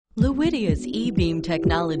Luidia's eBeam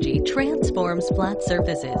technology transforms flat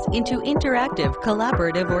surfaces into interactive,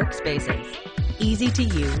 collaborative workspaces. Easy to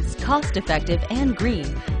use, cost-effective, and green,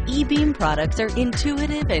 eBeam products are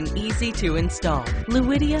intuitive and easy to install.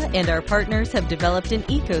 Luidia and our partners have developed an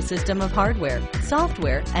ecosystem of hardware,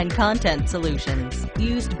 software, and content solutions,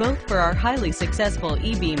 used both for our highly successful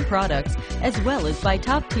eBeam products as well as by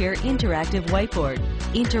top-tier interactive whiteboard,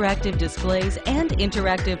 interactive displays, and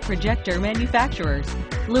interactive projector manufacturers.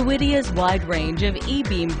 Luidia's wide range of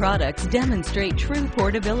eBeam products demonstrate true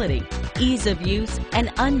portability, ease of use,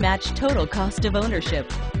 and unmatched total cost of ownership.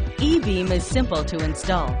 eBeam is simple to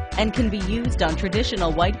install and can be used on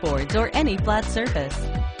traditional whiteboards or any flat surface.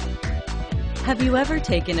 Have you ever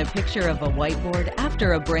taken a picture of a whiteboard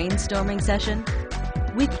after a brainstorming session?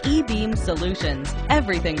 With eBeam solutions,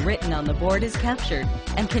 everything written on the board is captured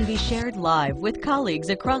and can be shared live with colleagues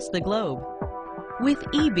across the globe. With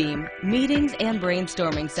eBeam, meetings and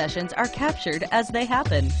brainstorming sessions are captured as they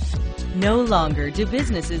happen. No longer do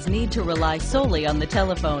businesses need to rely solely on the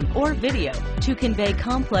telephone or video to convey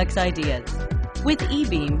complex ideas. With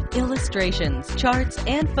eBeam, illustrations, charts,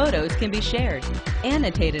 and photos can be shared,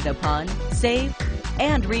 annotated upon, saved,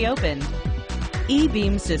 and reopened.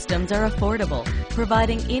 eBeam systems are affordable,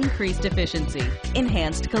 providing increased efficiency,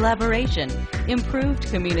 enhanced collaboration, improved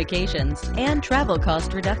communications, and travel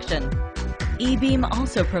cost reduction. eBeam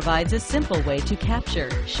also provides a simple way to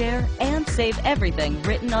capture, share, and save everything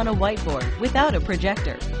written on a whiteboard without a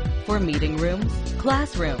projector for meeting rooms,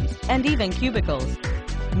 classrooms, and even cubicles.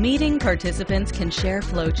 Meeting participants can share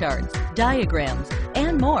flowcharts, diagrams,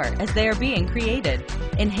 and more as they are being created,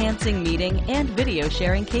 enhancing meeting and video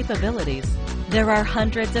sharing capabilities. There are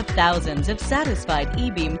hundreds of thousands of satisfied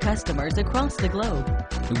eBeam customers across the globe.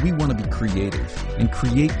 We want to be creative and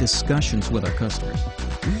create discussions with our customers.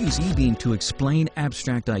 We use eBeam to explain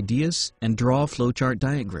abstract ideas and draw flowchart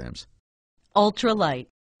diagrams. Ultra light,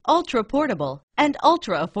 ultra portable, and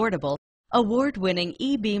ultra affordable. Award-winning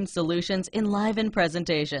eBeam solutions enliven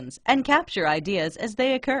presentations and capture ideas as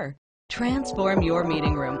they occur. Transform your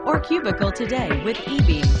meeting room or cubicle today with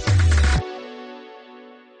eBeam.